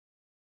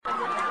Here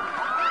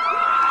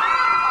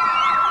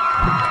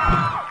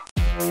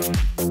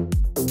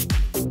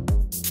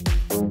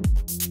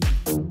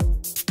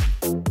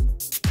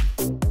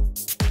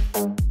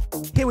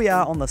we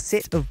are on the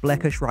set of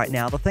Blackish right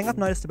now. The thing I've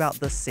noticed about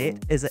this set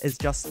is it is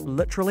just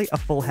literally a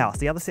full house.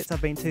 The other sets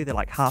I've been to, they're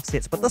like half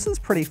sets, but this is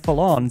pretty full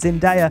on.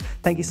 Zendaya,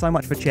 thank you so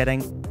much for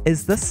chatting.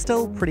 Is this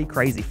still pretty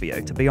crazy for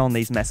you to be on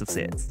these massive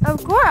sets?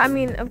 Of course.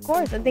 Of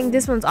course. I think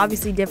this one's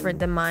obviously different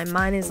than mine.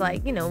 Mine is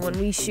like, when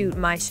we shoot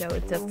my show,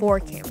 it's a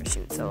 4-camera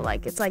shoot. So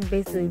like, it's like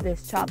basically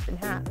this chopped in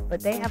half.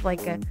 But they have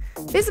like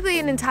basically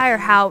an entire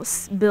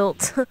house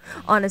built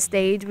on a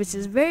stage, which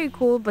is very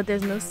cool, but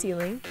there's no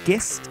ceiling.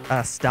 Guest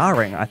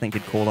starring, I think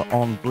you'd call it,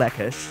 on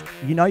Blackish.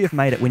 You know you've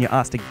made it when you're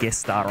asked to guest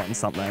star on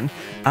something.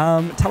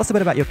 Tell us a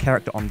bit about your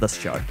character on this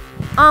show.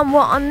 Well,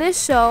 on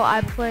this show,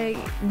 I play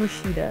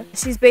Rashida.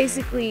 She's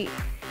basically,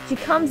 she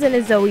comes in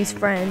as Zoe's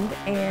friend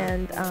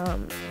and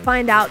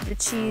find out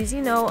that she's,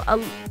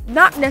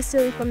 not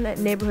necessarily from that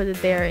neighborhood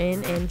that they're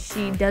in, and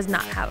she does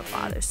not have a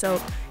father. So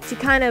she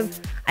kind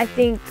of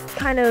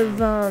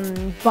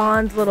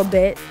bonds a little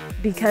bit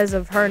because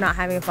of her not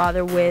having a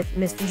father with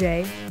Mr.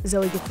 J.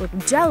 Zoe gets a little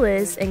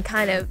jealous and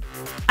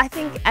I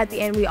think at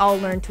the end we all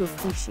learn to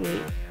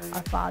appreciate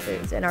our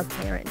fathers and our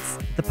parents.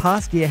 The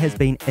past year has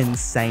been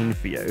insane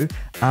for you.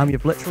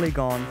 You've literally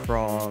gone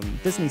from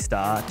Disney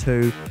star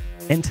to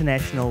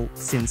international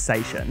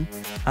sensation.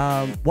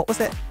 What was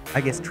that,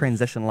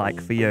 transition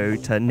like for you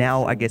to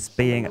now,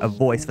 being a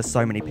voice for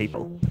so many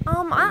people?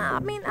 I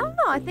don't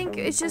know. I think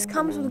it just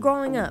comes with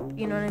growing up,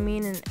 you know what I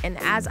mean? And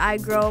as I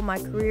grow, my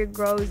career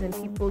grows and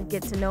people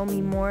get to know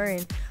me more.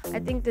 And I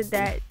think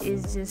that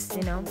is just,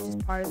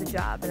 just part of the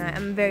job. And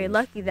I'm very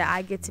lucky that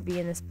I get to be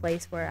in this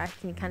place where I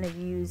can kind of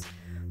use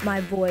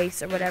my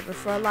voice or whatever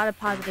for a lot of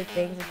positive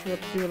things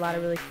and to do a lot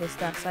of really cool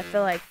stuff. So I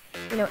feel like,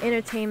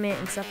 entertainment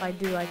and stuff I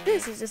do like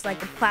this is just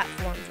like a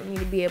platform for me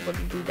to be able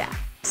to do that.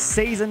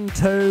 Season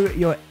 2,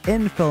 you're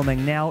in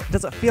filming now.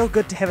 Does it feel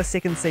good to have a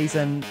second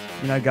season,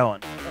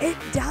 going? It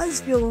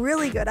does feel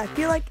really good. I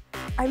feel like,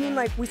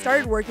 we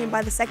started working.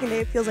 By the second day,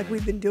 it feels like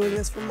we've been doing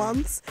this for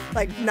months.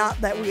 Not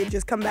that we had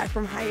just come back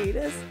from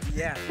hiatus.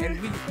 Yeah, and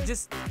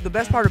the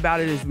best part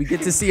about it is we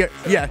get to see it.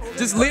 Yeah,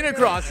 just lean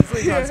across.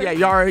 Yeah,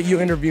 Yara, you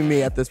interview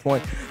me at this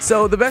point.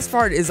 So the best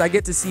part is I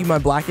get to see my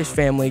Blackish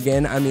family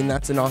again.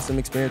 That's an awesome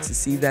experience to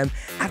see them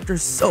after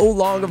so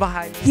long of a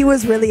hiatus. He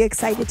was really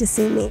excited to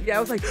see me. Yeah, I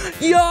was like,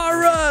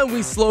 Yara! And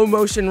we slow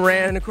motion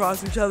ran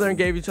across each other and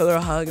gave each other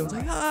a hug. I was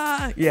like,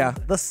 ah! Yeah.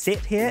 The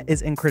set here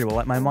is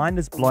incredible. My mind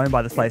is blown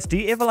by this place. Do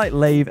you ever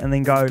leave and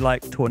then go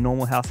to a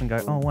normal house and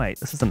go, oh wait,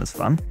 this isn't as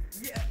fun?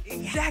 Yeah,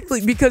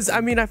 exactly, because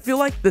I feel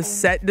like the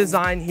set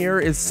design here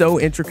is so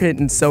intricate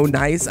and so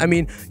nice.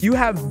 You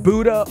have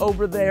Buddha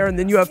over there, and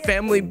then you have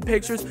family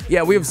pictures.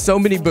 Yeah, we have so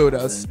many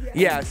Buddhas.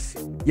 Yes,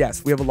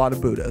 we have a lot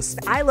of Buddhas.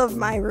 I love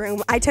my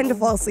room. I tend to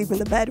fall asleep in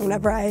the bed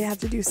whenever I have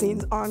to do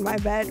scenes on my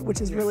bed, which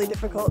is really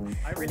difficult.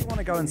 I really want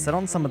to go and sit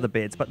on some of the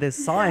beds, but there's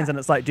signs and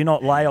it's like, do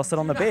not lay or sit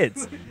on the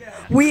beds.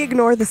 We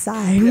ignore the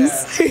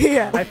signs.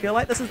 Yeah. I feel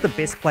like this is the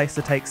best place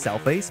to take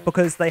selfies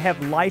because they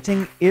have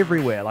lighting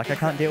everywhere. I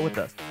can't deal with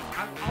this.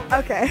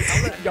 Okay.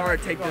 I'll let Yara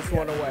take this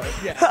one away.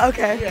 Yeah.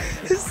 Okay. Yeah.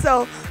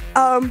 So,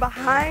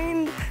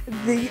 behind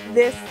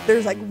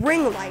there's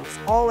ring lights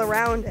all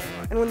around it,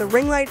 and when the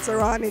ring lights are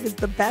on, it is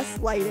the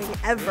best lighting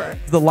ever.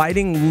 The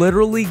lighting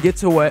literally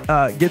gets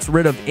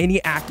rid of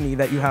any acne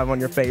that you have on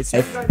your face.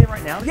 Can we go there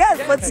right now?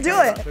 Yes, let's do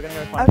it. We're gonna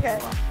go find Okay.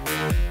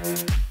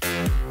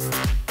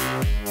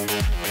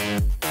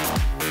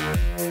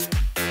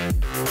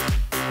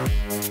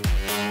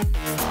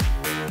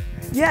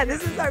 Yeah,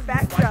 this is our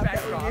backdrop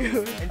that we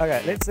use.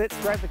 Okay, let's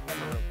grab the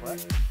camera real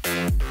quick.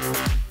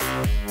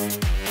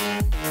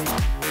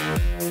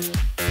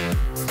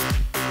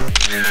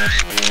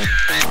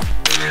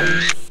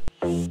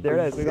 There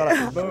it is, we got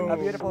it. Boom. A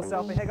beautiful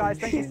selfie. Hey guys,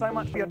 thank you so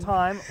much for your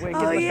time. We're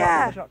getting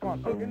the shot. Come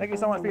on. Thank you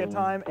so much for your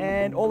time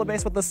and all the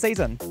best with this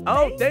season.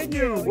 Oh, thank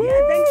you.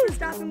 Yeah, thanks for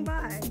stopping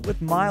by.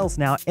 With Miles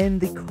now in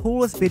the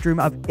coolest bedroom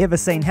I've ever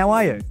seen. How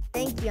are you?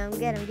 Thank you, I'm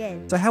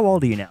good. So how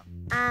old are you now?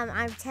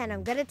 I'm 10.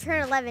 I'm gonna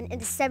turn 11 in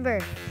December.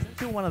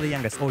 You're one of the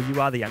youngest, or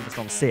you are the youngest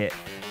on set.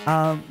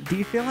 Do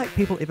you feel like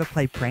people ever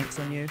play pranks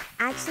on you?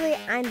 Actually,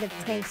 I'm the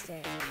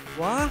prankster.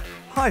 What?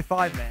 High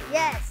five, man.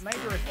 Yes.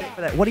 Major respect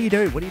for that. What do you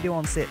do? What do you do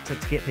on set to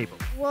get people?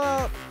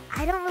 Well,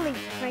 I don't really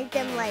prank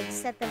them,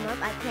 set them up.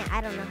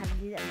 I don't know how to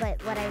do that.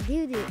 But what I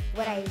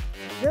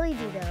really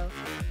do though,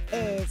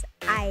 is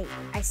I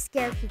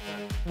scare people.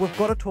 We've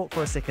got to talk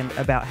for a second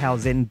about how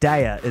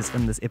Zendaya is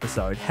in this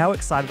episode. How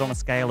excited on a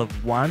scale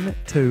of 1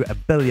 to a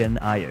billion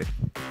are you?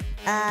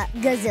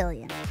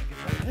 Gazillion.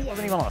 It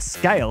wasn't even on a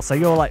scale, so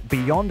you're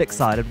beyond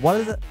excited. What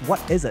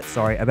is it,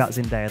 about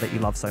Zendaya that you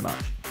love so much?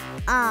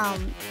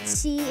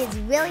 She is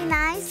really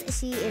nice.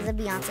 She is a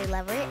Beyonce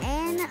lover,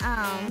 and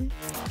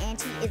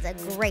she is a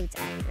great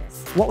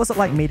actress. What was it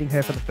like meeting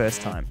her for the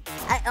first time?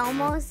 I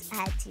almost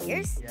had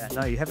tears. Yeah,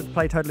 no, you haven't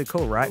played Totally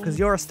Cool, right? Because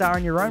you're a star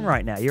in your own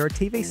right now. You're a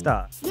TV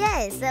star.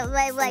 Yes, so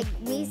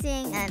me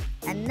seeing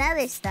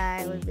another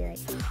star would be like,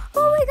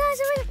 oh my gosh,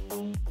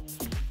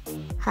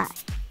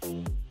 Hi.